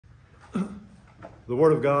The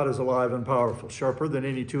word of God is alive and powerful, sharper than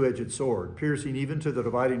any two-edged sword, piercing even to the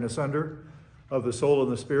dividing asunder of the soul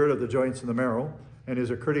and the spirit, of the joints and the marrow, and is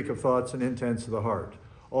a critic of thoughts and intents of the heart.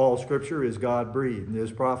 All Scripture is God-breathed and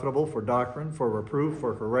is profitable for doctrine, for reproof,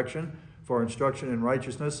 for correction, for instruction in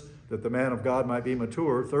righteousness, that the man of God might be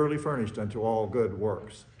mature, thoroughly furnished unto all good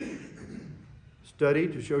works. Study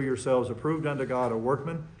to show yourselves approved unto God, a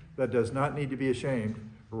workman that does not need to be ashamed,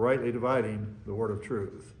 rightly dividing the word of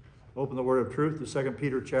truth. Open the word of truth to 2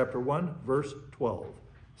 Peter chapter 1, verse 12.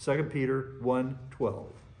 2 Peter 1:12.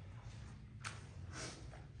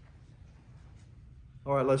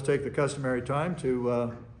 All right, let's take the customary time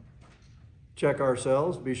to check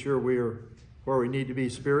ourselves, be sure we are where we need to be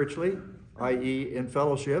spiritually, i.e. in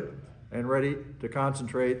fellowship, and ready to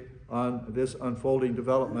concentrate on this unfolding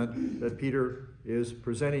development that Peter is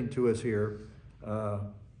presenting to us here.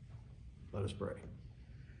 Let us pray.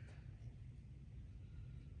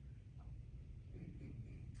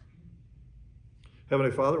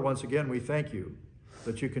 Heavenly Father, once again, we thank you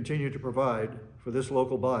that you continue to provide for this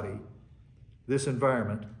local body, this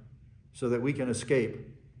environment, so that we can escape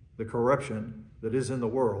the corruption that is in the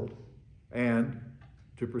world and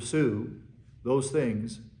to pursue those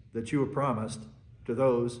things that you have promised to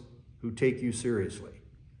those who take you seriously.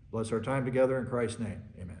 Bless our time together in Christ's name.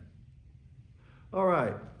 Amen. All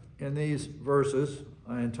right. In these verses,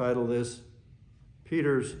 I entitle this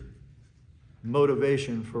Peter's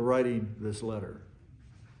motivation for writing this letter.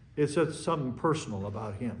 It's something personal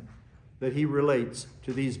about him that he relates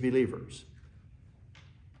to these believers.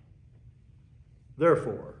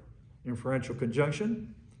 Therefore, inferential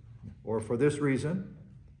conjunction, or for this reason,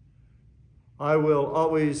 I will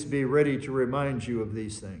always be ready to remind you of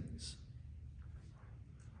these things.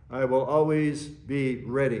 I will always be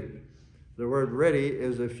ready. The word ready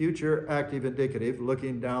is a future active indicative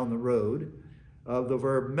looking down the road of the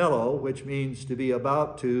verb mello, which means to be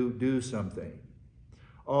about to do something.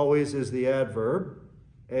 Always is the adverb,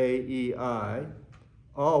 A-E-I,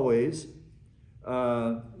 always,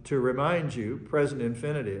 to remind you, present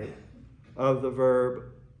infinitive, of the verb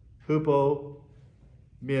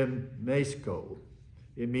hupomimnesko.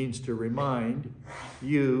 It means to remind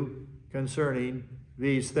you concerning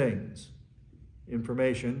these things,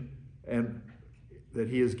 information and that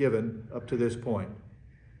he has given up to this point.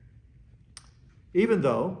 Even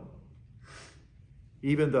though,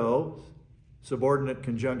 subordinate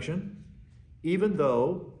conjunction, even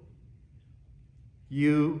though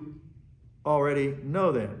you already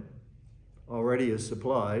know them. Already is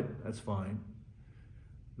supplied, that's fine.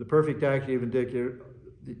 The perfect active indicator,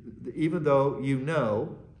 even though you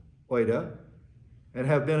know, oida, and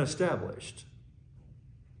have been established.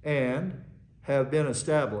 And have been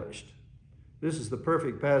established. This is the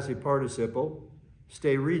perfect passive participle,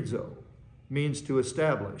 sterizo, means to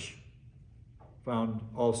establish. Found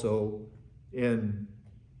also in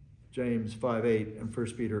James 5:8 and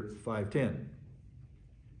 1 Peter 5:10.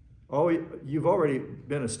 You've already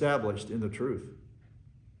been established in the truth.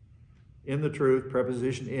 In the truth,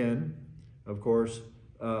 preposition in, of course,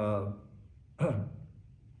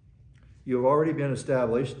 you've already been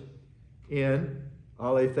established in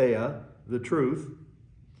aletheia, the truth.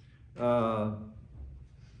 To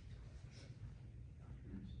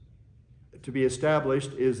be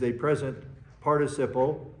established is the present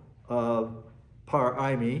participle of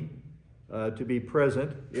paraimi, to be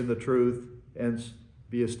present in the truth and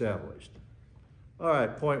be established. All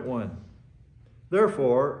right, point one.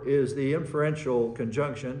 Therefore is the inferential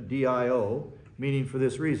conjunction, dio, meaning for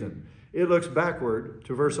this reason. It looks backward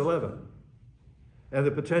to verse 11 and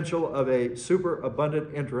the potential of a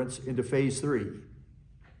superabundant entrance into phase 3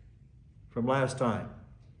 from last time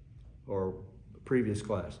or previous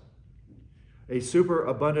class. A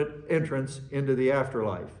superabundant entrance into the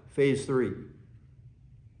afterlife, phase 3.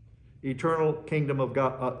 Eternal kingdom of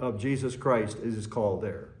God, of Jesus Christ is called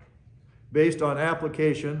there. Based on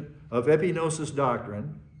application of epignosis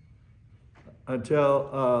doctrine until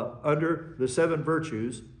under the 7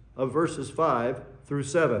 virtues of verses 5 through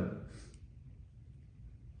 7.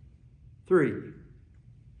 3.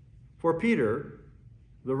 For Peter,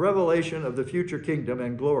 the revelation of the future kingdom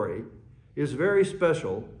and glory is very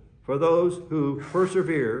special for those who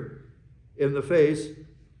persevere in the face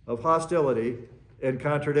of hostility and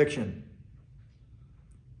contradiction.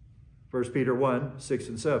 1 Peter 1, 6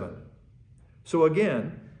 and 7. So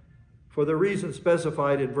again, for the reason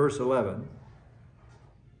specified in verse 11,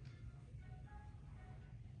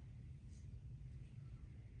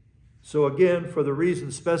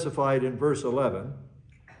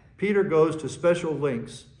 Peter goes to special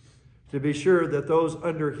lengths to be sure that those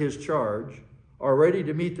under his charge are ready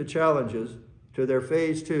to meet the challenges to their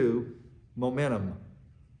phase 2 momentum.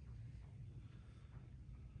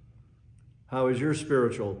 How is your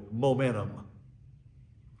spiritual momentum?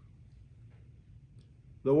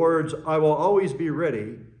 The words, I will always be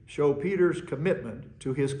ready, show Peter's commitment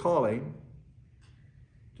to his calling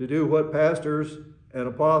to do what pastors and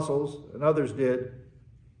apostles and others did,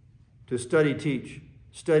 to study, teach,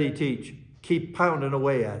 keep pounding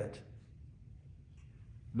away at it.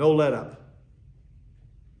 No let up.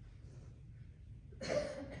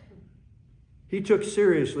 He took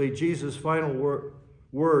seriously Jesus' final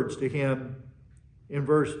words to him in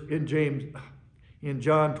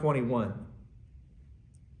John 21.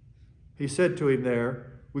 He said to him there,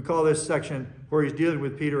 we call this section where he's dealing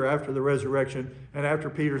with Peter after the resurrection and after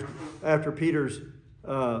Peter's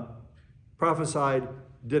prophesied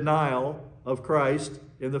denial of Christ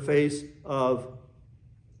in the face of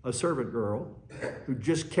a servant girl who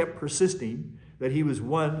just kept persisting that he was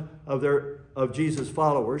one of Jesus'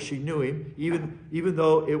 followers. She knew him, even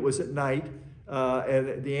though it was at night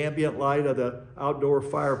and the ambient light of the outdoor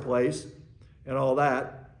fireplace and all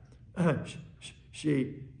that.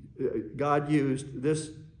 God used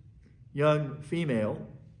this young female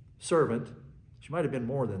servant. She might have been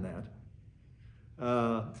more than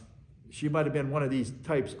that. She might have been one of these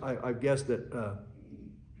types, I guess, that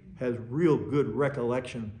has real good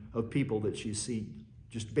recollection of people that she's seen,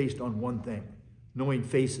 just based on one thing, knowing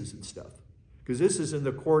faces and stuff. Because this is in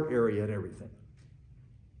the court area and everything.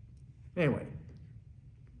 Anyway,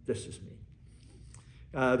 that's just me.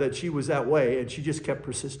 That she was that way, and she just kept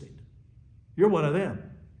persisting. You're one of them.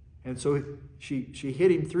 And so she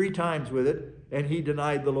hit him 3 times with it, and he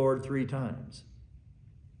denied the Lord 3 times.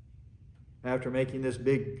 After making this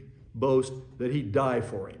big boast that he'd die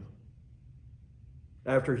for him.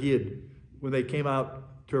 After when they came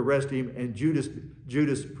out to arrest him, and Judas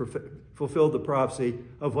fulfilled the prophecy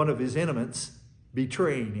of one of his intimates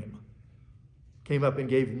betraying him. Came up and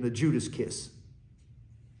gave him the Judas kiss.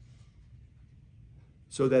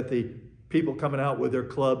 So that the people coming out with their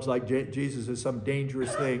clubs like Jesus is some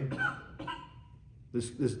dangerous thing.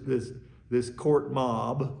 This court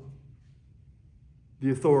mob, the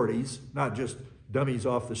authorities, not just dummies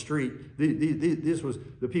off the street. This was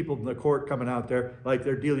the people in the court coming out there like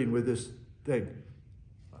they're dealing with this thing.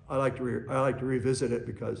 I like to revisit it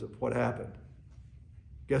because of what happened.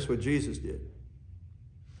 Guess what Jesus did?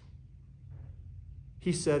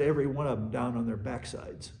 He set every one of them down on their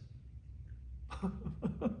backsides.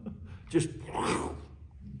 Just,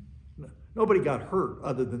 nobody got hurt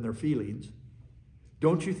other than their feelings.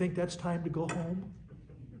 Don't you think that's time to go home?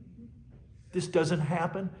 This doesn't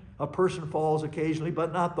happen. A person falls occasionally,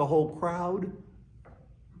 but not the whole crowd.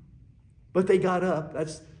 But they got up.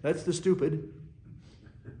 That's the stupid.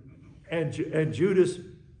 And Judas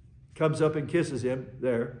comes up and kisses him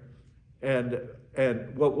there. And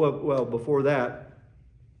well, before that,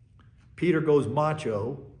 Peter goes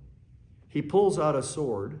macho. He pulls out a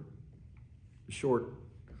sword, a short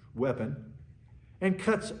weapon, and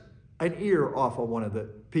cuts an ear off of one of the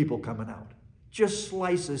people coming out. Just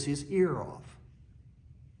slices his ear off.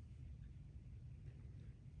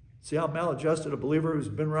 See how maladjusted a believer who's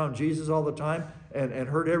been around Jesus all the time and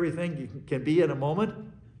heard everything can be in a moment?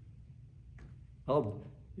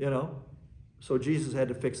 So Jesus had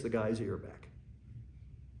to fix the guy's ear back.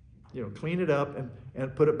 Clean it up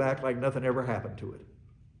and put it back like nothing ever happened to it.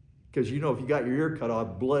 Because if you got your ear cut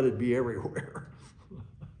off, blood would be everywhere.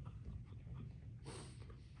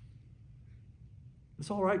 It's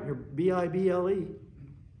all right in your Bible.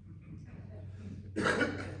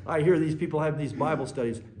 I hear these people having these Bible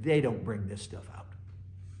studies. They don't bring this stuff out.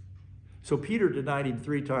 So Peter denied him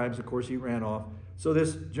 3 times. Of course, he ran off. So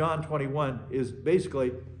this John 21 is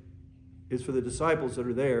basically for the disciples that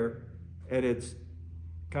are there, and it's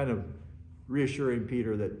kind of reassuring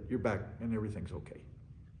Peter that you're back and everything's okay.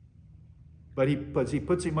 But he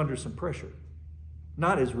puts him under some pressure.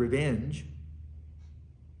 Not as revenge.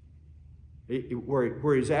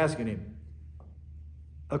 Where he's asking him.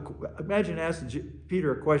 Imagine asking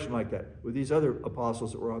Peter a question like that with these other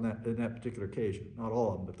apostles that were on in that particular occasion. Not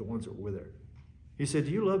all of them, but the ones that were there. He said,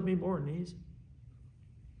 do you love me more than these?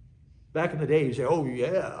 Back in the day, he'd say, oh,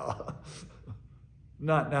 yeah.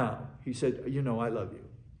 Not now. He said, I love you.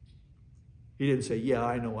 He didn't say, yeah,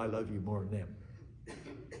 I know I love you more than them.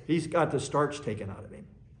 He's got the starch taken out of him.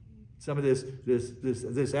 Some of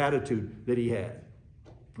this attitude that he had.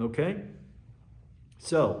 Okay?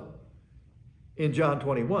 So, in John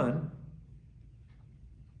 21,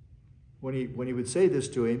 when he would say this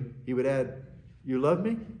to him, he would add, you love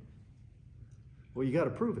me? Well, you got to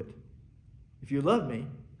prove it. If you love me,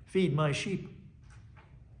 feed my sheep.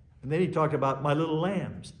 And then he talked about my little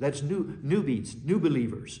lambs. That's newbies, new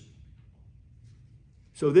believers.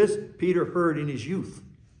 So this Peter heard in his youth.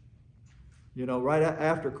 You know, right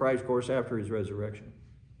after Christ, of course, after his resurrection.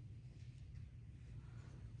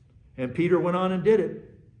 And Peter went on and did it.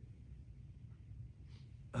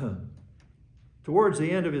 Towards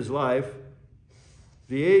the end of his life,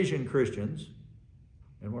 the Asian Christians,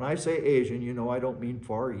 and when I say Asian, you know I don't mean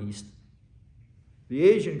Far East, the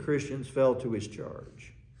Asian Christians fell to his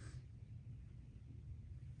charge.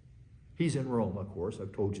 He's in Rome, of course,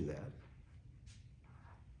 I've told you that.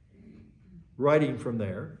 Writing from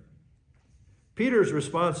there, Peter's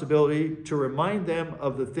responsibility to remind them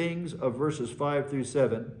of the things of verses 5 through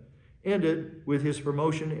 7 ended with his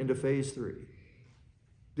promotion into phase 3.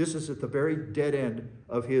 This is at the very dead end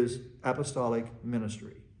of his apostolic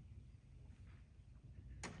ministry.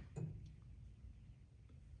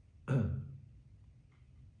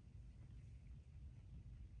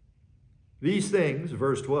 These things,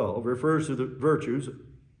 verse 12, refers to the virtues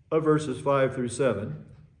of verses 5 through 7,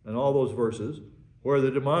 and all those verses, where the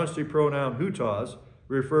demonstrative pronoun hutos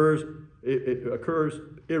it occurs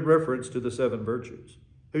in reference to the 7 virtues.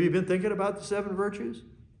 Have you been thinking about the 7 virtues?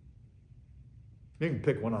 You can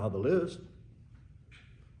pick one out of the list.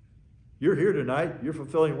 You're here tonight, you're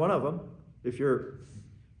fulfilling one of them. If you're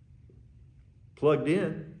plugged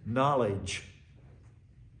in, knowledge.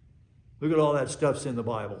 Look at all that stuff's in the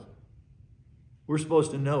Bible. We're supposed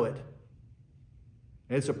to know it.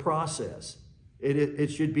 And it's a process. It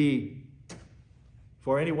should be,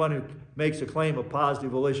 for anyone who makes a claim of positive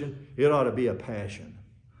volition, it ought to be a passion.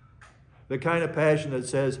 The kind of passion that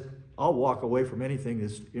says, I'll walk away from anything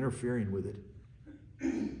that's interfering with it.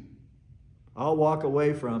 I'll walk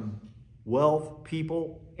away from wealth,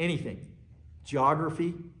 people, anything.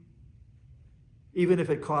 Geography, even if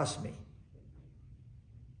it costs me.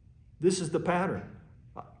 This is the pattern.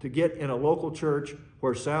 To get in a local church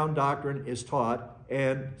where sound doctrine is taught,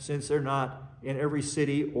 and since they're not in every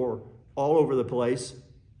city or all over the place,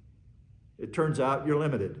 it turns out you're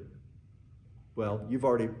limited. Well,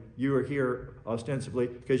 you are here ostensibly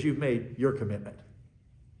because you've made your commitment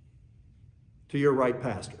to your right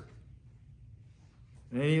pastor.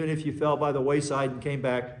 And even if you fell by the wayside and came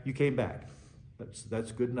back, you came back.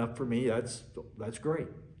 That's good enough for me. That's great.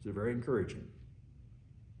 It's very encouraging.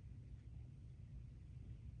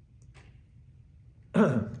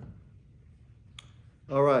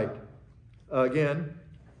 All right. Again,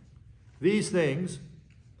 these things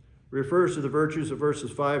refers to the virtues of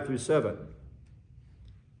verses 5 through 7.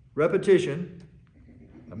 Repetition,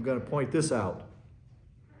 I'm going to point this out.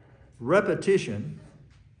 Repetition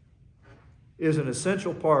is an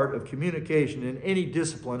essential part of communication in any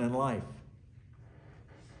discipline in life.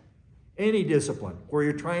 Any discipline where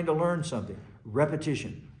you're trying to learn something.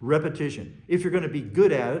 Repetition, repetition. If you're going to be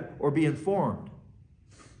good at it or be informed.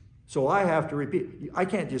 So I have to repeat. I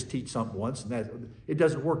can't just teach something once and it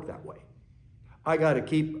doesn't work that way. I got to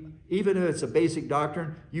keep, even if it's a basic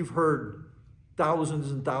doctrine, you've heard thousands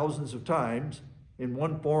and thousands of times in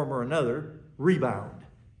one form or another, rebound.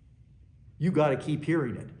 You got to keep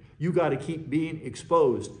hearing it. You got to keep being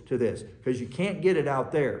exposed to this because you can't get it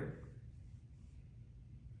out there.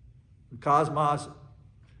 The cosmos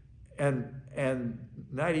and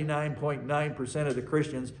 99.9% of the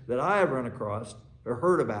Christians that I have run across or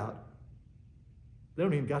heard about, they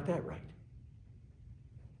don't even got that right.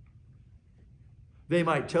 They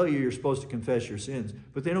might tell you you're supposed to confess your sins,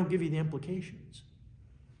 but they don't give you the implications.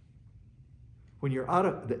 When you're out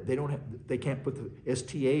of, they can't put the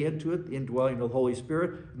STA into it, the indwelling of the Holy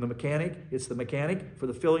Spirit, and the mechanic, it's the mechanic for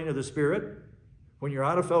the filling of the Spirit. When you're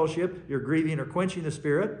out of fellowship, you're grieving or quenching the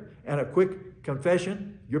Spirit, and a quick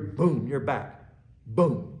confession, you're back.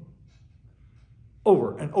 Boom.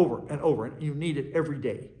 Over and over and over, and you need it every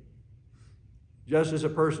day. Just as a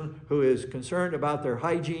person who is concerned about their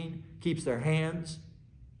hygiene keeps their hands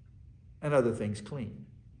and other things clean.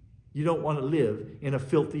 You don't want to live in a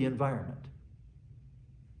filthy environment.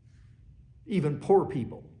 Even poor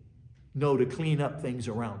people know to clean up things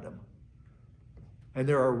around them. And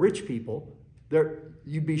there are rich people,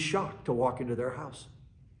 you'd be shocked to walk into their house.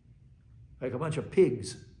 Like a bunch of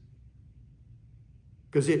pigs.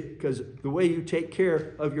 Because the way you take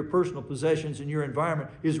care of your personal possessions and your environment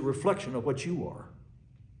is a reflection of what you are.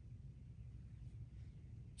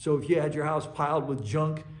 So if you had your house piled with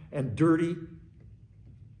junk and dirty,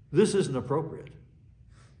 this isn't appropriate.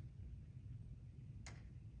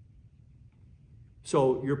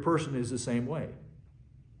 So your person is the same way.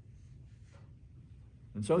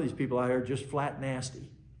 And some of these people out here are just flat nasty.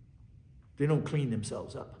 They don't clean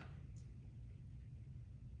themselves up.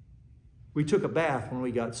 We took a bath when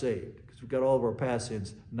we got saved because we got all of our past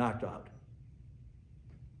sins knocked out.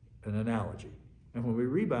 An analogy. And when we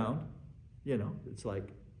rebound, You know, it's like,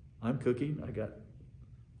 I'm cooking, I got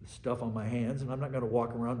stuff on my hands, and I'm not going to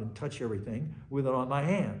walk around and touch everything with it on my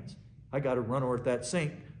hands. I got to run over at that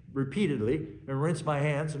sink repeatedly and rinse my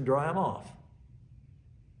hands and dry them off.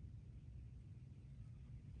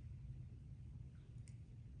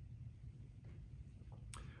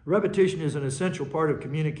 Repetition is an essential part of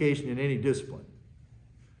communication in any discipline.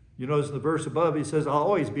 You notice in the verse above, he says, I'll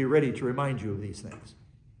always be ready to remind you of these things.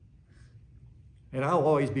 And I'll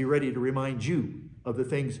always be ready to remind you of the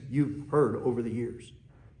things you've heard over the years.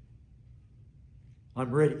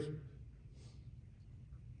 I'm ready.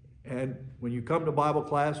 And when you come to Bible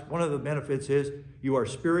class, one of the benefits is you are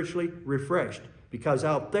spiritually refreshed, because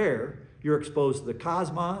out there you're exposed to the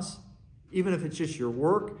cosmos. Even if it's just your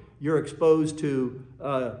work, you're exposed to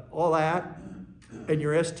all that and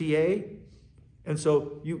your STA. And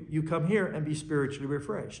so you come here and be spiritually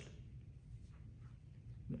refreshed.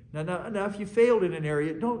 Now, if you failed in an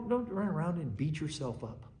area, don't run around and beat yourself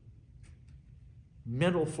up.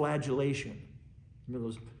 Mental flagellation. You know,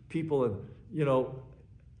 those people, and you know,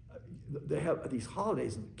 they have these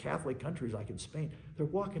holidays in Catholic countries like in Spain. They're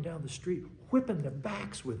walking down the street, whipping their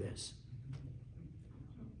backs with this.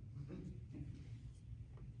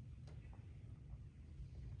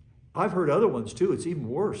 I've heard other ones too. It's even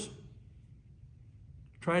worse.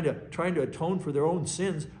 Trying to atone for their own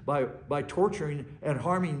sins by torturing and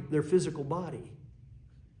harming their physical body.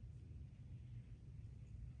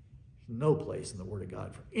 There's no place in the Word of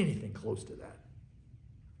God for anything close to that.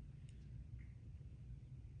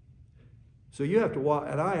 So you have to walk,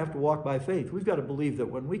 and I have to walk by faith. We've got to believe that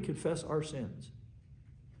when we confess our sins,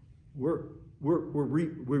 we're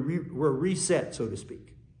reset, so to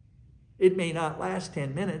speak. It may not last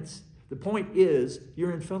 10 minutes. The point is,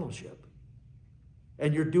 you're in fellowship.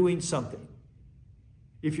 And you're doing something.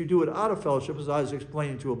 If you do it out of fellowship, as I was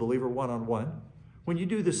explaining to a believer one-on-one, when you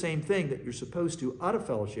do the same thing that you're supposed to out of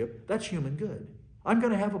fellowship, that's human good. I'm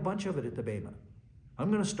going to have a bunch of it at the Bema. I'm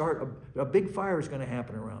going to start, a big fire is going to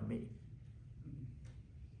happen around me.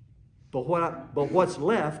 But what's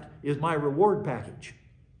left is my reward package.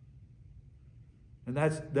 And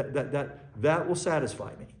that will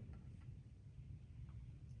satisfy me.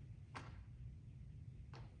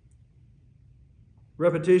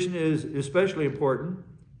 Repetition is especially important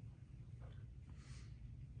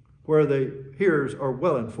where the hearers are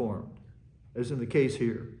well informed, as in the case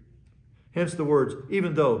here. Hence the words,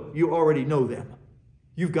 even though you already know them.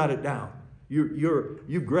 You've got it down.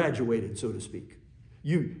 You've graduated, so to speak.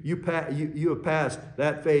 You have passed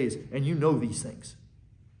that phase, and you know these things.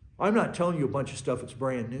 I'm not telling you a bunch of stuff that's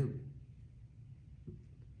brand new.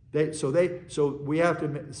 So we have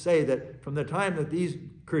to say that from the time that these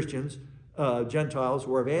Christians, Gentiles,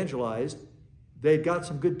 were evangelized, they'd got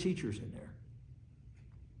some good teachers in there.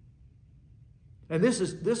 And this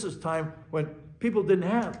is time when people didn't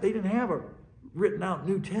have a written out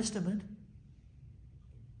New Testament.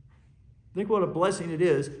 Think what a blessing it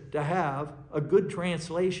is to have a good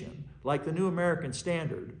translation like the New American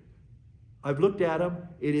Standard. I've looked at them.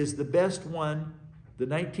 It is the best one, the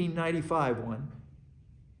 1995 one.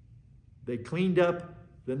 They cleaned up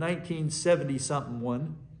the 1970-something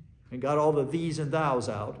one and got all the these and thous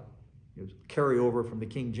out. It was carryover from the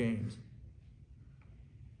King James.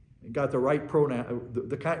 And got the right pronoun,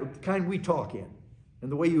 the kind we talk in. And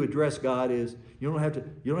the way you address God is,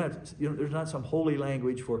 there's not some holy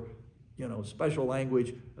language for, special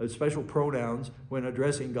language, special pronouns when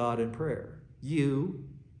addressing God in prayer. You,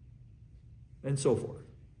 and so forth.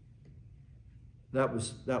 That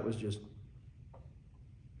was just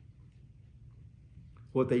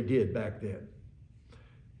what they did back then.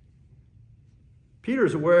 Peter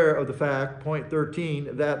is aware of the fact, point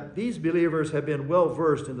 13, that these believers have been well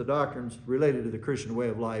versed in the doctrines related to the Christian way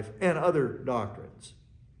of life and other doctrines.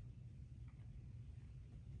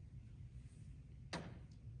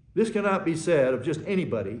 This cannot be said of just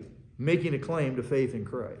anybody making a claim to faith in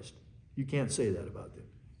Christ. You can't say that about them.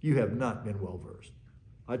 You have not been well versed.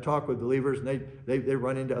 I talk with believers, and they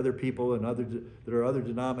run into other people and there are other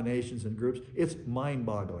denominations and groups. It's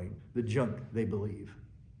mind-boggling, the junk they believe.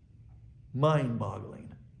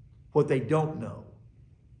 Mind-boggling. What they don't know.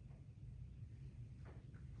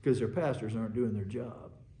 Because their pastors aren't doing their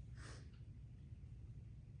job.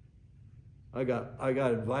 I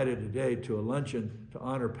got invited today to a luncheon to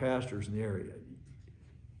honor pastors in the area.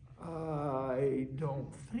 I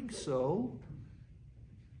don't think so.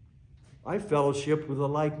 I fellowship with the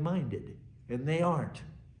like-minded, and they aren't.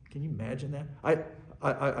 Can you imagine that?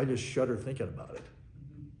 I just shudder thinking about it.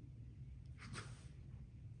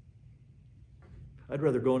 I'd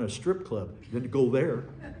rather go in a strip club than to go there.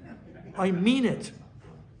 I mean it.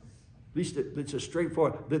 At least it's a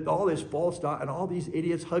straightforward. That all this false doctrine and all these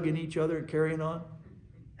idiots hugging each other and carrying on.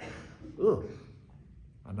 Ugh.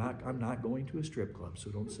 I'm not going to a strip club,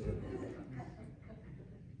 so don't say it.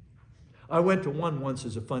 I went to one once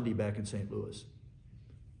as a fundy back in St. Louis.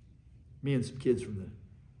 Me and some kids from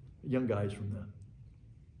the young guys from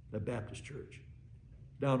the Baptist church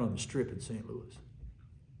down on the strip in St. Louis.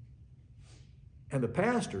 And the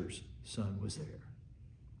pastor's son was there.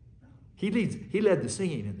 He led the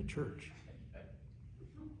singing in the church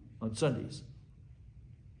on Sundays.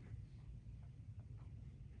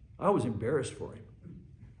 I was embarrassed for him.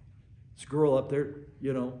 This girl up there,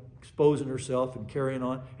 exposing herself and carrying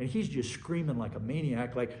on, and he's just screaming like a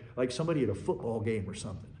maniac, like somebody at a football game or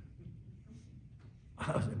something.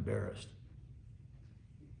 I was embarrassed.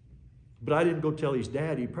 But I didn't go tell his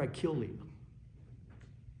dad. He probably killed him.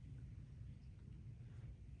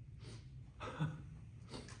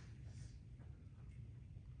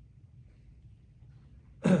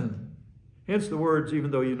 Hence the words,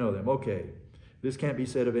 even though you know them. Okay, this can't be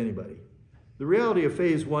said of anybody. The reality of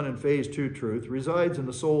phase 1 and phase 2 truth resides in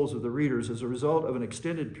the souls of the readers as a result of an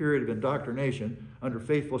extended period of indoctrination under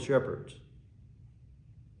faithful shepherds.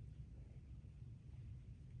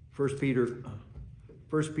 1 Peter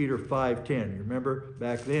 5:10. You remember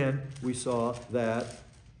back then we saw that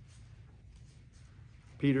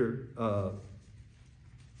Peter, let's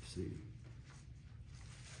see.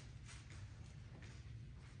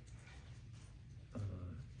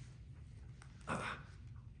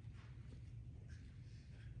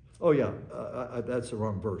 Oh yeah, that's the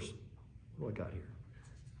wrong verse. What do I got here?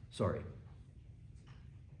 Sorry.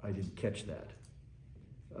 I didn't catch that.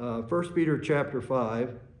 1 Peter chapter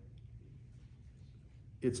 5.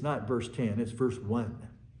 It's not verse 10, it's verse 1.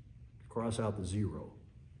 Cross out the 0.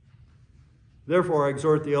 Therefore I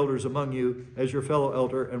exhort the elders among you as your fellow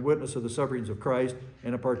elder and witness of the sufferings of Christ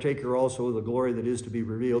and a partaker also of the glory that is to be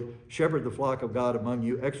revealed. Shepherd the flock of God among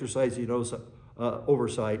you, exercising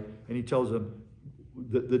oversight. And he tells them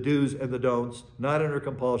the do's and the don'ts, not under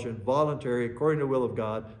compulsion, voluntary, according to the will of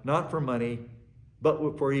God, not for money,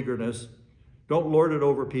 but for eagerness. Don't lord it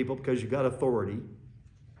over people because you got authority.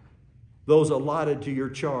 Those allotted to your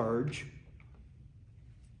charge.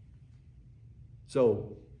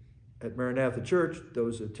 So at Maranatha Church,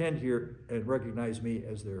 those who attend here and recognize me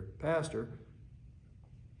as their pastor,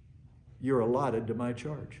 you're allotted to my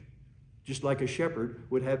charge. Just like a shepherd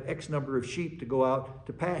would have X number of sheep to go out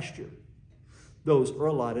to pasture. Those are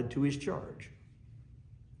allotted to his charge.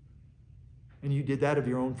 And you did that of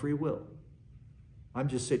your own free will. I'm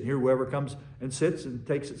just sitting here, whoever comes and sits and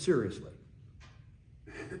takes it seriously.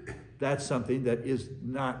 That's something that is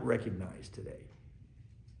not recognized today.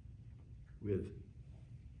 With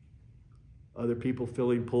other people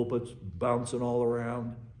filling pulpits, bouncing all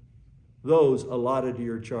around. Those allotted to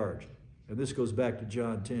your charge. And this goes back to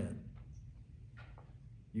John 10.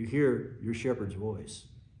 You hear your shepherd's voice.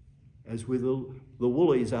 As with the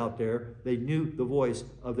woolies out there, they knew the voice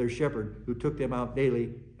of their shepherd who took them out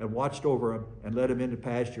daily and watched over them and led them into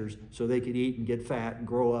pastures so they could eat and get fat and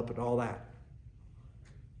grow up and all that.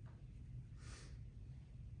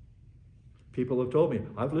 People have told me,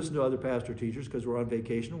 I've listened to other pastor teachers because we're on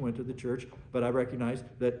vacation and went to the church, but I recognized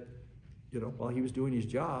that, while he was doing his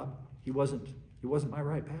job, he wasn't my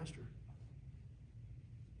right pastor.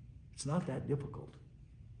 It's not that difficult.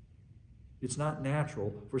 It's not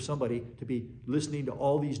natural for somebody to be listening to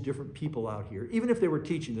all these different people out here, even if they were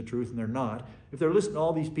teaching the truth and they're not. If they're listening to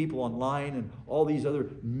all these people online and all these other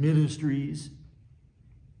ministries,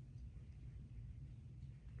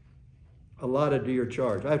 allotted to your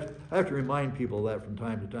charge. I have to remind people of that from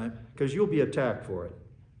time to time because you'll be attacked for it.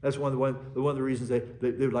 That's one of the reasons they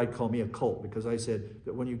would like to call me a cult, because I said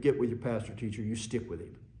that when you get with your pastor teacher, you stick with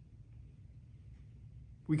him.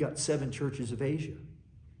 We got 7 churches of Asia.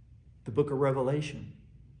 The book of Revelation.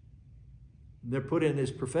 And they're put in this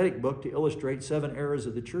prophetic book to illustrate 7 eras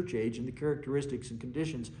of the church age and the characteristics and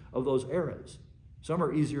conditions of those eras. Some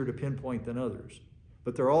are easier to pinpoint than others,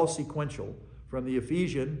 but they're all sequential from the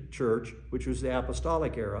Ephesian church, which was the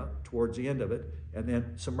apostolic era towards the end of it, and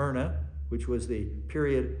then Smyrna, which was the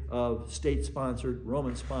period of state-sponsored,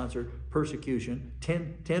 Roman-sponsored persecution,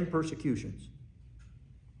 10 persecutions.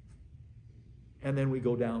 And then we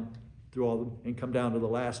go down through all of them and come down to the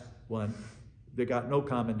last one. They got no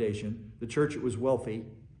commendation. The church that was wealthy,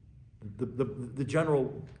 the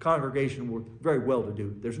general congregation were very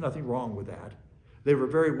well-to-do. There's nothing wrong with that. They were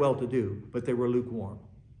very well-to-do, but they were lukewarm.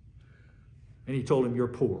 And he told him, you're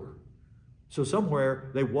poor. So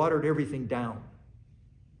somewhere they watered everything down.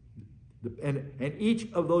 And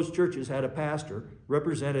each of those churches had a pastor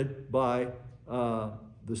represented by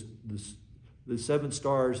the the 7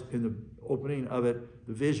 stars in the opening of it,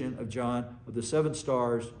 the vision of John of the 7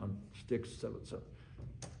 stars on sticks, 7,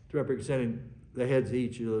 representing the heads of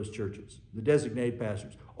each of those churches, the designated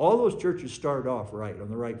pastors. All those churches started off right, on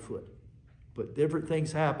the right foot. But different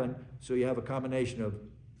things happen, so you have a combination of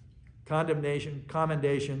condemnation,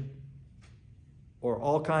 commendation, or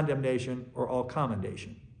all condemnation, or all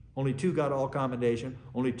commendation. Only 2 got all commendation,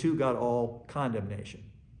 only 2 got all condemnation.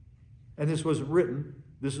 And this was written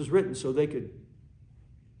so they could,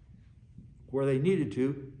 where they needed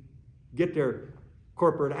to, get their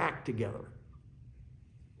corporate act together.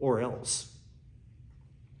 Or else.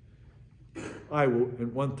 I will,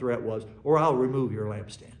 and one threat was, or I'll remove your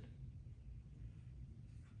lampstand.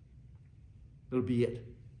 It'll be it.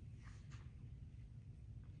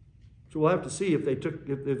 So we'll have to see if they took,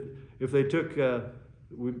 if they took,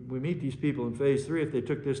 we meet these people in phase 3, if they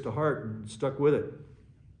took this to heart and stuck with it.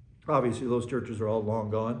 Obviously, those churches are all long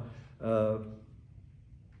gone.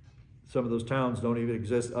 Some of those towns don't even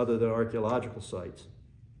exist other than archaeological sites.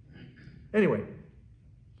 Anyway,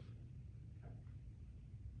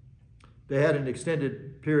 they had an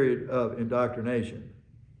extended period of indoctrination.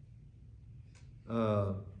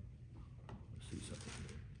 Let's see something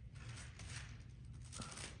here.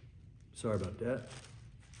 Sorry about that.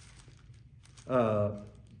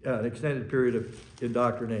 An extended period of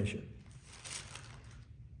indoctrination.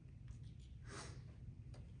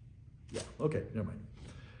 Yeah, okay, never mind.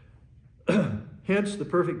 Hence, the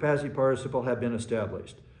perfect passive participle have been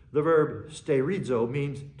established. The verb sterizo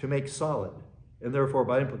means to make solid, and therefore,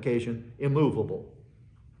 by implication, immovable.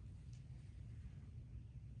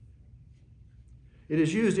 It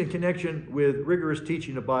is used in connection with rigorous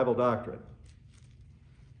teaching of Bible doctrine.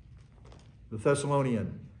 The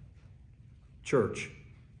Thessalonian church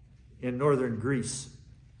in northern Greece,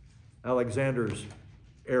 Alexander's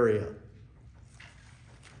area,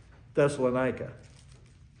 Thessalonica.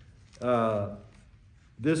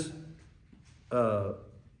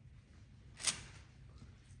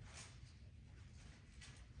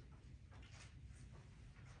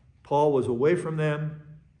 Paul was away from them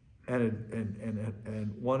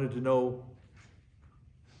and wanted to know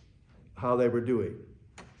how they were doing.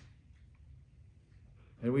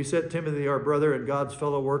 And we sent Timothy, our brother and God's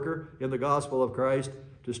fellow worker in the gospel of Christ,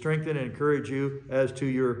 to strengthen and encourage you as to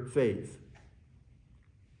your faith.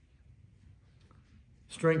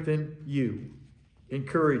 Strengthen you,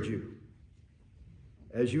 encourage you.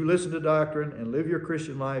 As you listen to doctrine and live your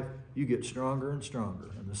Christian life, you get stronger and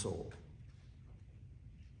stronger in the soul.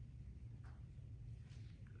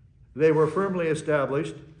 They were firmly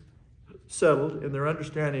established, settled in their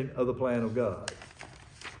understanding of the plan of God.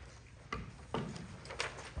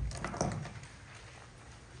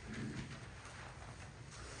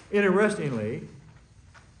 Interestingly,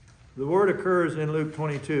 the word occurs in Luke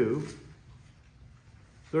 22,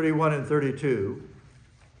 31 and 32,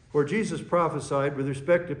 where Jesus prophesied with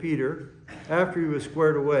respect to Peter, after he was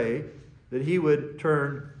squared away, that he would in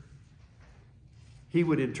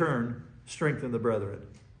turn strengthen the brethren.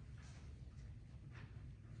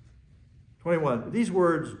 21. These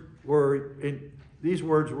words were in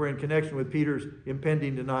connection with Peter's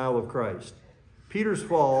impending denial of Christ. Peter's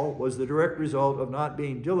fall was the direct result of not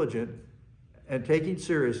being diligent and taking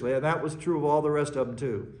seriously, and that was true of all the rest of them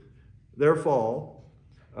too. Their fall,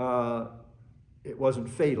 it wasn't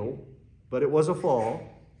fatal, but it was a fall,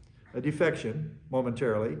 a defection,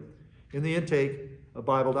 momentarily, in the intake of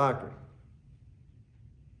Bible doctrine.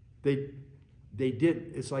 They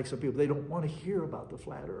did, it's like some people, they don't want to hear about the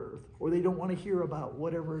flat earth, or they don't want to hear about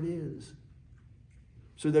whatever it is.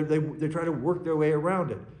 So they try to work their way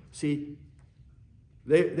around it. See,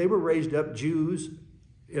 they were raised up Jews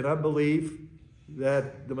in unbelief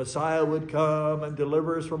that the Messiah would come and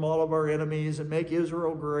deliver us from all of our enemies and make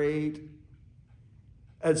Israel great.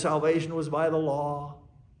 And salvation was by the law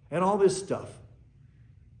and all this stuff.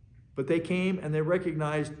 But they came and they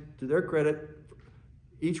recognized, to their credit,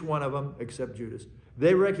 each one of them except Judas,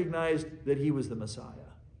 they recognized that he was the Messiah.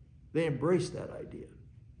 They embraced that idea.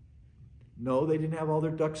 No, they didn't have all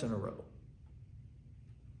their ducks in a row.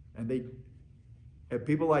 And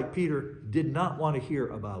people like Peter did not want to hear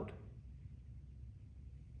about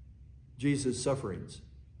Jesus' sufferings,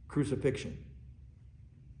 crucifixion.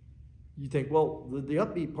 You think, well, the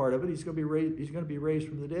upbeat part of it, he's going to be raised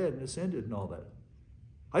from the dead and ascended and all that.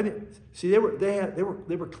 I think, see, they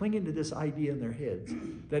were clinging to this idea in their heads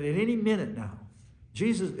that at any minute now,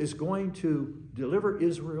 Jesus is going to deliver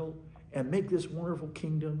Israel and make this wonderful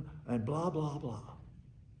kingdom and blah, blah, blah.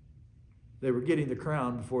 They were getting the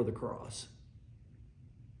crown before the cross.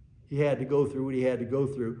 He had to go through what he had to go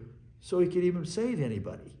through so he could even save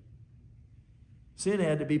anybody. Sin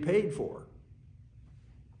had to be paid for.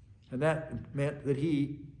 And that meant that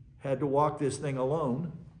he had to walk this thing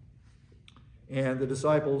alone. And the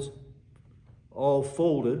disciples all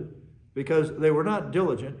folded because they were not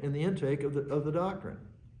diligent in the intake of the doctrine.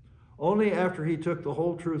 Only after he took the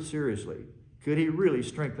whole truth seriously could he really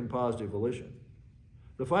strengthen positive volition.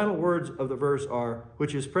 The final words of the verse are,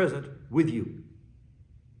 which is present with you.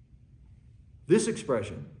 This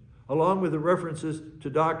expression, along with the references to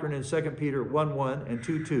doctrine in 2 Peter 1:1 and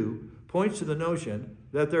 2:2, points to the notion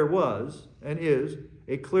that there was and is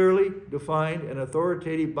a clearly defined and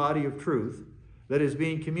authoritative body of truth that is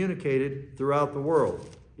being communicated throughout the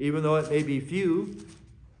world. Even though it may be few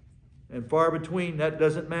and far between, that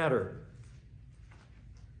doesn't matter.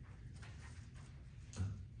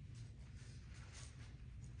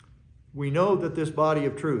 We know that this body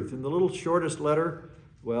of truth, in the little shortest letter,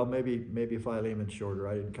 well, maybe Philemon's shorter,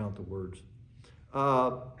 I didn't count the words.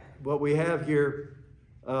 What we have here,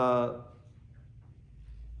 the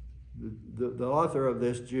author of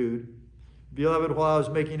this, Jude, beloved, while I was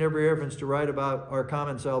making every effort to write about our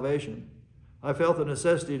common salvation, I felt the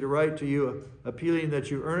necessity to write to you, appealing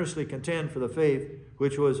that you earnestly contend for the faith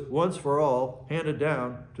which was once for all handed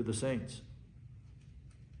down to the saints.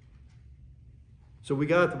 So we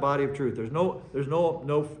got the body of truth. There's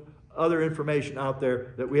no other information out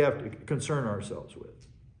there that we have to concern ourselves with.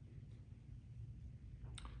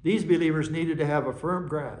 These believers needed to have a firm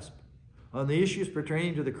grasp on the issues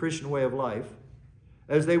pertaining to the Christian way of life,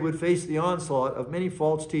 as they would face the onslaught of many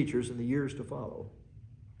false teachers in the years to follow.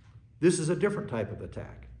 This is a different type of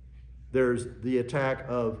attack. There's the attack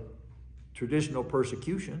of traditional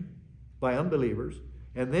persecution by unbelievers,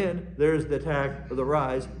 and then there's the attack of the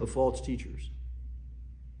rise of false teachers.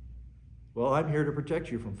 Well, I'm here to protect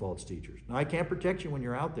you from false teachers. Now, I can't protect you when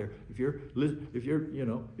you're out there. If you're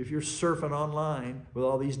surfing online with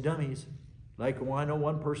all these dummies, like, well, I know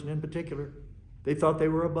one person in particular, they thought they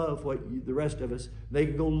were above the rest of us. They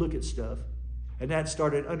could go look at stuff. And that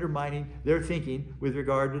started undermining their thinking with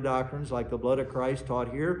regard to doctrines like the blood of Christ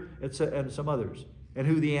taught here and some others, and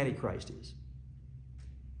who the Antichrist is.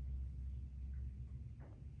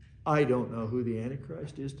 I don't know who the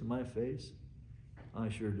Antichrist is to my face. I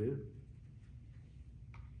sure do.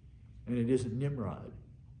 And it isn't Nimrod.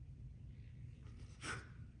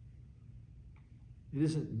 It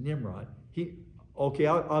isn't Nimrod.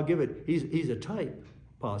 I'll give it. He's a type,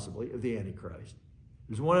 possibly, of the Antichrist.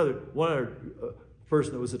 There's one other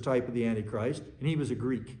person that was a type of the Antichrist, and he was a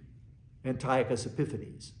Greek, Antiochus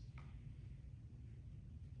Epiphanes.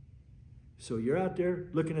 So you're out there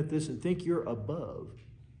looking at this and think you're above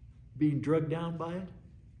being drugged down by it?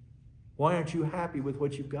 Why aren't you happy with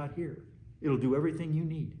what you've got here? It'll do everything you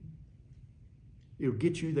need. It'll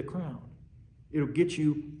get you the crown. It'll give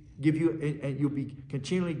you, and you'll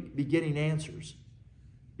continually be getting answers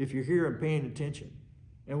if you're here and paying attention.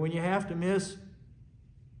 And when you have to miss,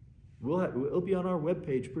 it'll be on our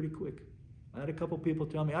webpage pretty quick. I had a couple people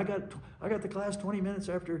tell me, I got the class 20 minutes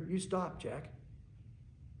after you stopped, Jack.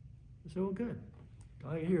 I said, well, good.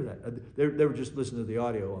 I hear that. They were just listening to the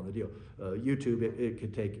audio on the deal. YouTube, it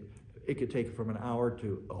could take from an hour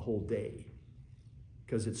to a whole day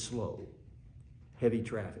because it's slow, heavy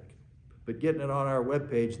traffic. But getting it on our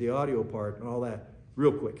webpage, the audio part and all that,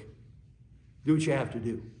 real quick. Do what you have to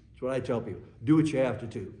do. That's what I tell people. Do what you have to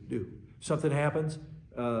do. Something happens,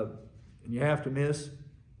 and you have to miss,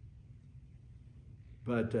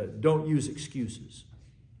 but don't use excuses.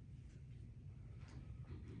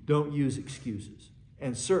 Don't use excuses.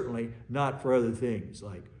 And certainly not for other things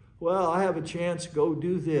like, well, I have a chance, go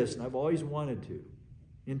do this, and I've always wanted to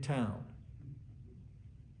in town.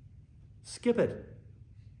 Skip it.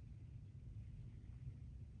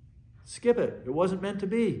 Skip it. It wasn't meant to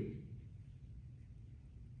be.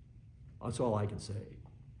 That's all I can say.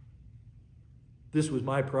 This was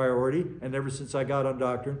my priority, and ever since I got on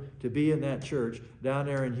doctrine, to be in that church down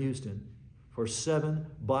there in Houston for 7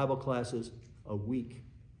 Bible classes a week.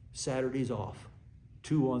 Saturdays off,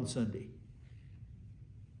 2 on Sunday.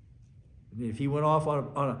 And if he went off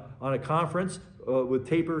on a conference with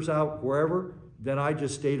tapers out wherever, then I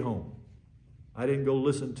just stayed home. I didn't go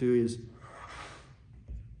listen to his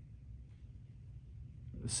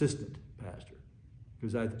assistant pastor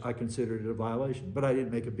because I considered it a violation. But I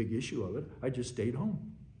didn't make a big issue of it. I just stayed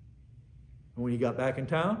home. And when he got back in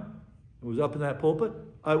town and was up in that pulpit,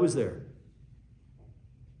 I was there.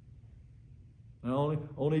 I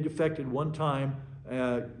only defected one time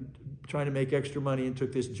trying to make extra money and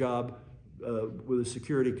took this job with a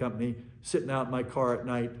security company, sitting out in my car at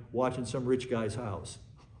night watching some rich guy's house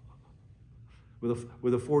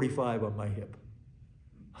with a 45 on my hip.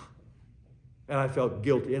 And I felt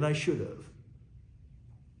guilty, and I should have.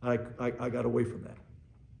 I got away from that.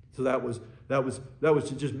 So that was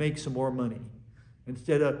to just make some more money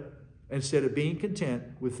instead of being content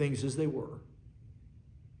with things as they were.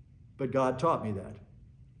 But God taught me that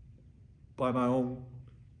by my own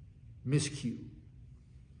miscue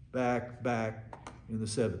back in the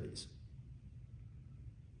 70s.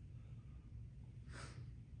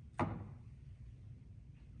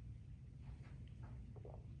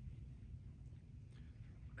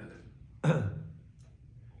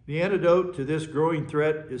 The antidote to this growing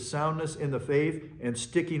threat is soundness in the faith and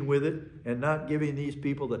sticking with it and not giving these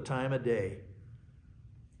people the time of day.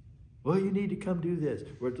 Well, you need to come do this.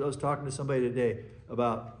 I was talking to somebody today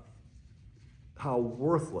about how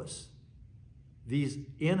worthless these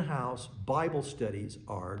in-house Bible studies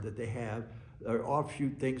are that they have, or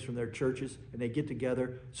offshoot things from their churches, and they get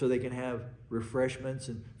together so they can have refreshments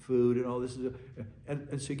and food and all this.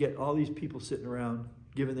 And so you get all these people sitting around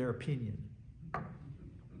giving their opinion.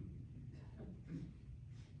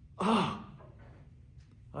 I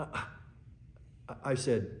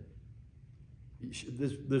said,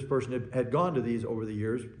 this person had gone to these over the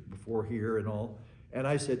years, before here and all, and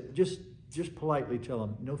I said, just politely tell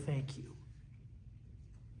them, no thank you.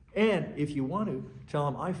 And if you want to, tell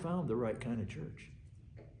them I found the right kind of church.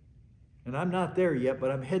 And I'm not there yet,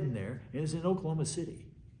 but I'm heading there, and it's in Oklahoma City.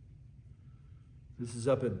 This is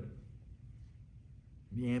up in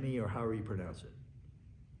Miami, or however you pronounce it.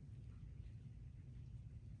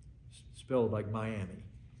 Spelled like Miami.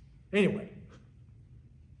 Anyway,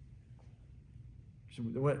 so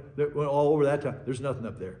they went all over that time. There's nothing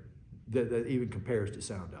up there that even compares to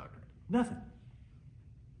sound doctrine. Nothing.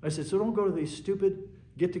 I said, so don't go to these stupid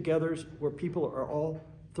get-togethers where people are all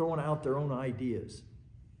throwing out their own ideas.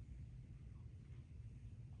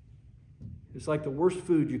 It's like the worst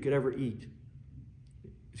food you could ever eat.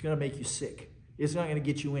 It's going to make you sick. It's not going to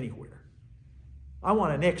get you anywhere. I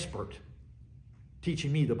want an expert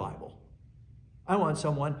teaching me the Bible. I want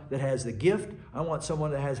someone that has the gift. I want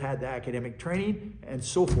someone that has had the academic training and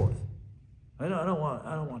so forth. I don't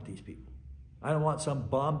want these people. I don't want some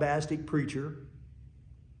bombastic preacher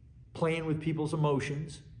playing with people's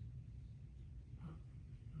emotions.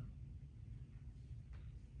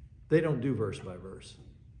 They don't do verse by verse.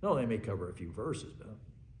 No, they may cover a few verses, but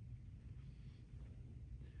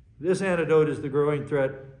this antidote is the growing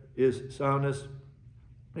threat is soundness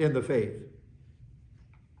in the faith.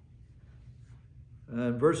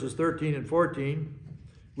 And verses 13 and 14,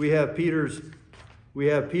 we have Peter's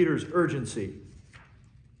urgency.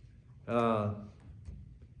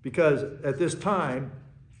 Because at this time,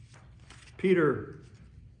 Peter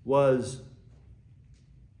was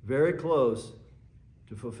very close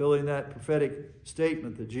to fulfilling that prophetic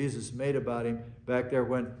statement that Jesus made about him back there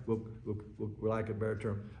when, we'll lack a better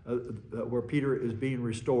term, where Peter is being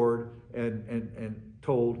restored and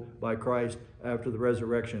told by Christ after the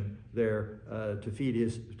resurrection there to feed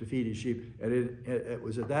his sheep. And it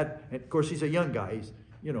was at that, and of course he's a young guy. He's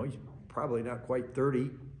probably not quite 30.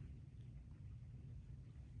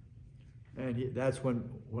 And that's when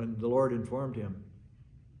the Lord informed him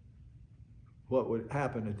what would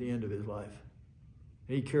happen at the end of his life.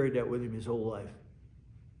 And he carried that with him his whole life,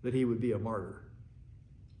 that he would be a martyr.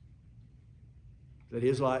 That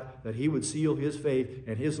he would seal his faith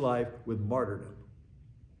and his life with martyrdom.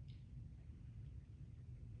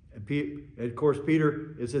 And of course,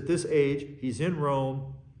 Peter is at this age. He's in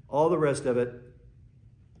Rome. All the rest of it,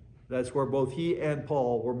 that's where both he and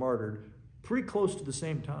Paul were martyred, pretty close to the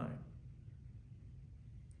same time.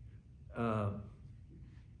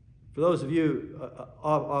 For those of you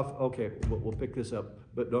okay, we'll pick this up.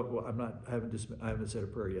 But I haven't said a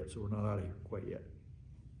prayer yet, so we're not out of here quite yet.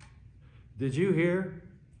 Did you hear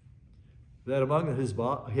that among the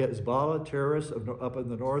Hezbollah terrorists up in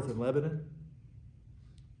the north in Lebanon,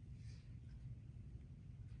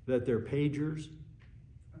 that their pagers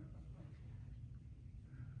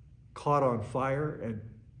caught on fire? And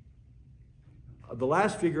the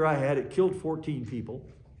last figure I had, it killed 14 people.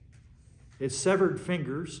 It severed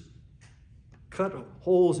fingers, cut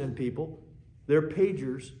holes in people. Their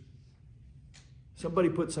pagers, somebody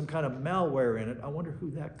put some kind of malware in it. I wonder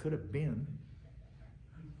who that could have been.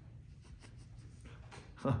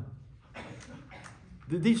 Huh.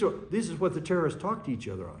 This is what the terrorists talk to each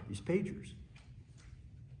other on, these pagers.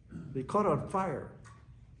 They caught on fire.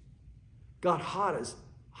 Got hot.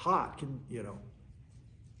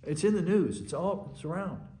 It's in the news. It's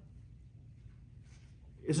around.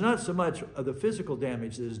 It's not so much of the physical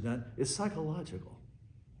damage that is done, it's psychological.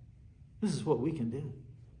 This is what we can do.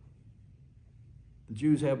 The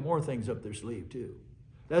Jews have more things up their sleeve too.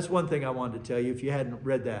 That's one thing I wanted to tell you if you hadn't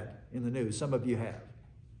read that in the news. Some of you have.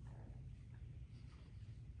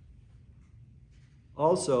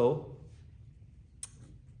 Also,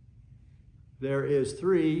 there is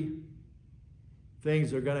 3 things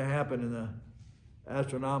that are going to happen in the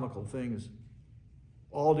astronomical things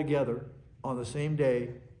all together on the same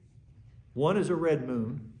day. One is a red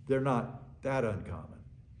moon. They're not that uncommon.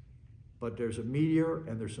 But there's a meteor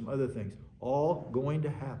and there's some other things all going to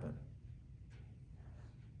happen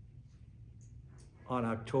on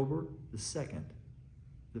October the 2nd,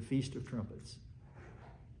 the Feast of Trumpets.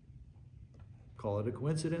 Call it a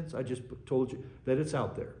coincidence. I just told you that it's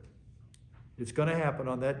out there. It's going to happen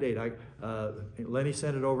on that date. Lenny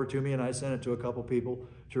sent it over to me, and I sent it to a couple people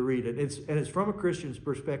to read it. It's from a Christian's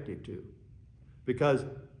perspective, too. Because,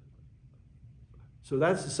 so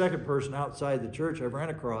that's the second person outside the church I've ran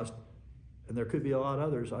across, and there could be a lot of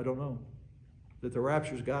others, I don't know, that the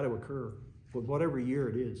rapture's got to occur. But whatever year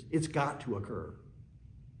it is, it's got to occur.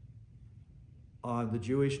 On the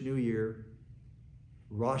Jewish New Year,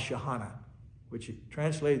 Rosh Hashanah, which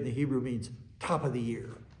translated in the Hebrew means top of the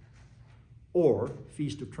year, or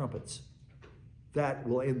Feast of Trumpets. That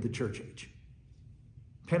will end the church age.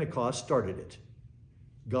 Pentecost started it.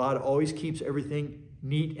 God always keeps everything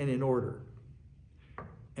neat and in order.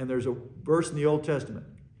 And there's a verse in the Old Testament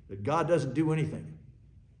that God doesn't do anything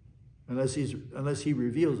unless he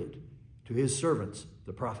reveals it to his servants,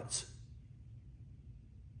 the prophets.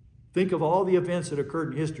 Think of all the events that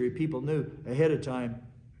occurred in history. People knew ahead of time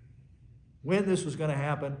when this was going to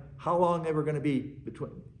happen, how long they were going to be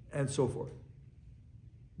between, and so forth.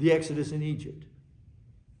 The Exodus in Egypt.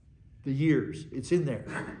 The years. It's in there.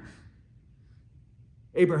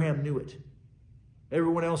 Abraham knew it.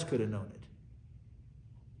 Everyone else could have known it.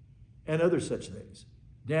 And other such things.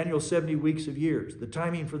 Daniel's 70 weeks of years. The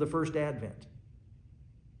timing for the first advent.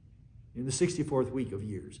 In the 64th week of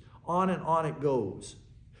years. On and on it goes.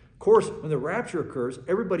 Of course, when the rapture occurs,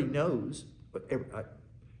 everybody knows,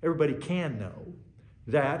 everybody can know,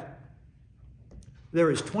 that there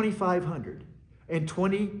is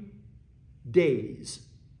 2,520 days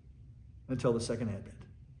until the second advent.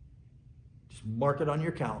 Just mark it on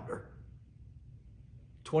your calendar.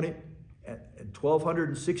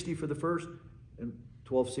 1,260 for the first and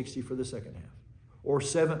 1,260 for the second half. Or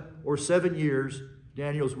seven years,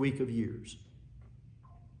 Daniel's week of years.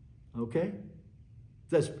 Okay?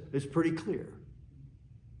 It's pretty clear.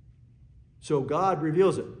 So God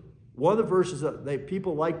reveals it. One of the verses that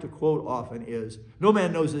people like to quote often is, no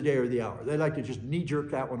man knows the day or the hour. They like to just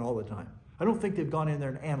knee-jerk that one all the time. I don't think they've gone in there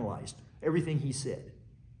and analyzed everything he said.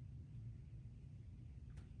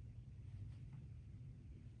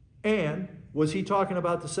 And was he talking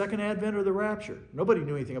about the second advent or the rapture? Nobody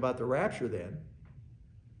knew anything about the rapture then.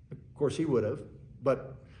 Of course he would have,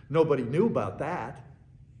 but nobody knew about that.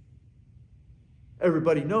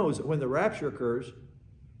 Everybody knows that when the rapture occurs,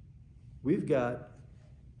 we've got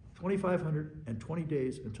 2,520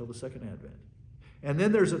 days until the second advent. And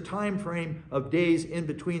then there's a time frame of days in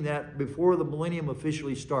between that before the millennium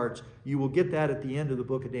officially starts. You will get that at the end of the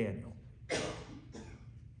book of Daniel.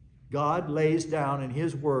 God lays down in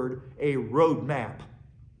his word a roadmap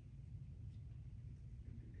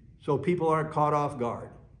so people aren't caught off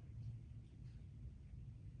guard.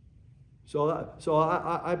 So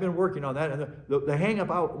I've been working on that. And the hang-up,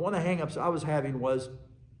 one of the hang-ups I was having was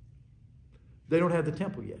they don't have the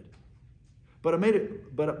temple yet. But I made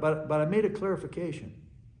it. But I made a clarification.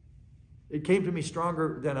 It came to me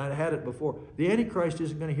stronger than I had it before. The Antichrist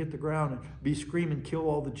isn't going to hit the ground and be screaming, kill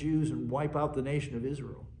all the Jews and wipe out the nation of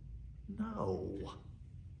Israel. No.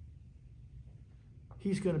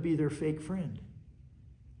 He's going to be their fake friend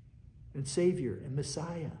and Savior and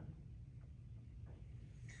Messiah.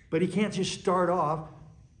 But he can't just start off.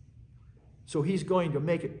 So he's going to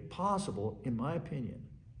make it possible, in my opinion.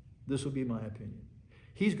 This will be my opinion.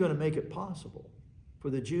 He's going to make it possible for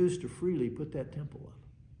the Jews to freely put that temple up.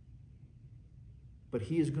 But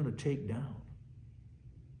he is going to take down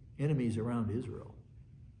enemies around Israel.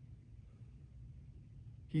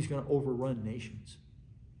 He's going to overrun nations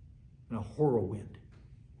in a whirlwind.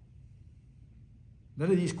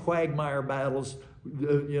 None of these quagmire battles,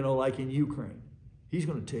 like in Ukraine. He's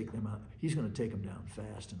going to take them out. He's going to take them down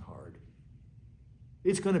fast and hard.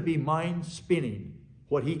 It's going to be mind-spinning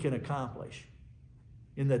what he can accomplish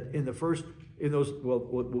we'll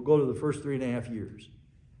go to the first 3.5 years.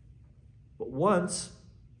 But once,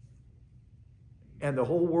 and the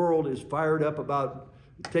whole world is fired up about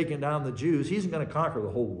taking down the Jews, he isn't going to conquer the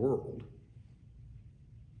whole world.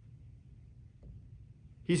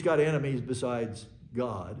 He's got enemies besides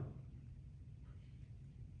God.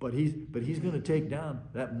 But he's going to take down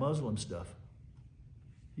that Muslim stuff.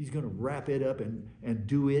 He's going to wrap it up and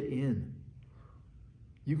do it in.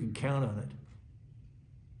 You can count on it.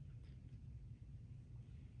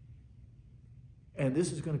 And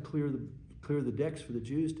this is going to clear the decks for the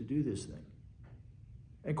Jews to do this thing.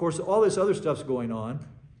 And of course, all this other stuff's going on,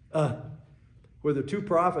 where the two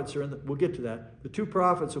prophets are we'll get to that. The two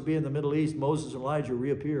prophets will be in the Middle East. Moses and Elijah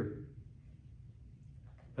reappear.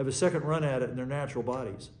 Have a second run at it in their natural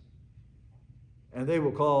bodies. And they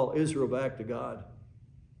will call Israel back to God.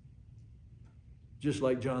 Just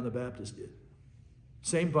like John the Baptist did.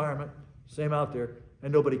 Same environment, same out there,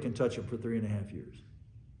 and nobody can touch them for 3.5 years.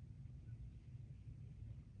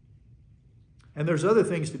 And there's other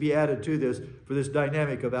things to be added to this for this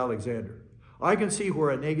dynamic of Alexander. I can see where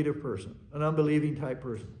a negative person, an unbelieving type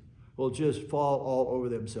person, will just fall all over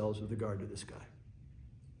themselves with regard to this guy.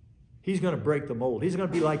 He's going to break the mold. He's going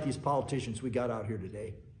to be like these politicians we got out here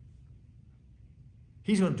today.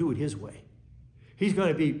 He's going to do it his way. He's going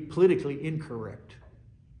to be politically incorrect.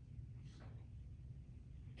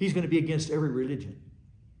 He's going to be against every religion.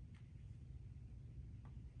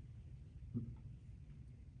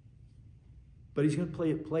 But he's going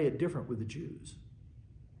to play it different with the Jews.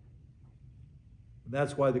 And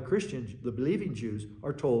that's why the Christians, the believing Jews,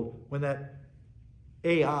 are told when that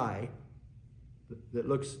AI that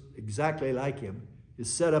looks exactly like him is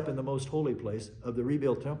set up in the most holy place of the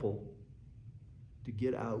rebuilt temple, to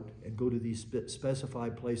get out and go to these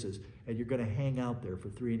specified places, and you're going to hang out there for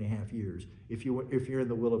 3.5 years if you're in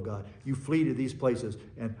the will of God. You flee to these places,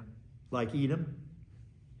 and like Edom,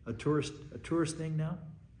 a tourist thing now.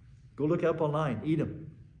 Go look up online,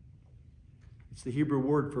 Edom. It's the Hebrew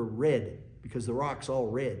word for red, because the rock's all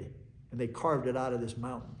red, and they carved it out of this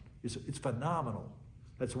mountain. It's phenomenal.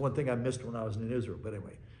 That's one thing I missed when I was in Israel. But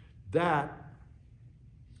anyway,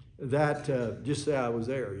 just say I was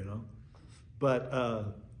there, you know. But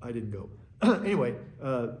I didn't go. Anyway,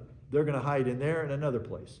 they're going to hide in there and another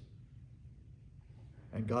place.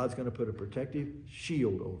 And God's going to put a protective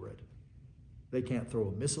shield over it. They can't throw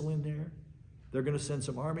a missile in there. They're going to send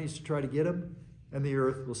some armies to try to get them, and the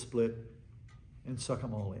earth will split and suck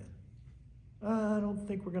them all in. I don't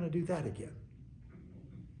think we're going to do that again.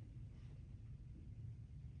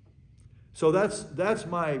 So that's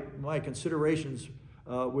my considerations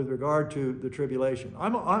with regard to the tribulation.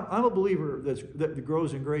 I'm a believer that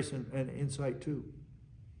grows in grace and insight too.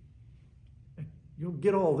 You don't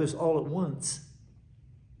get all this all at once.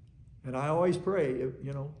 And I always pray,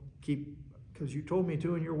 you know, because you told me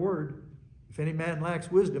to in your word, if any man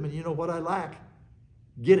lacks wisdom, and you know what I lack,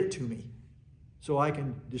 get it to me so I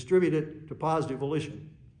can distribute it to positive volition.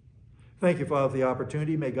 Thank you, Father, for the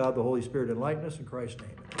opportunity. May God the Holy Spirit enlighten us in Christ's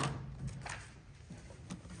name.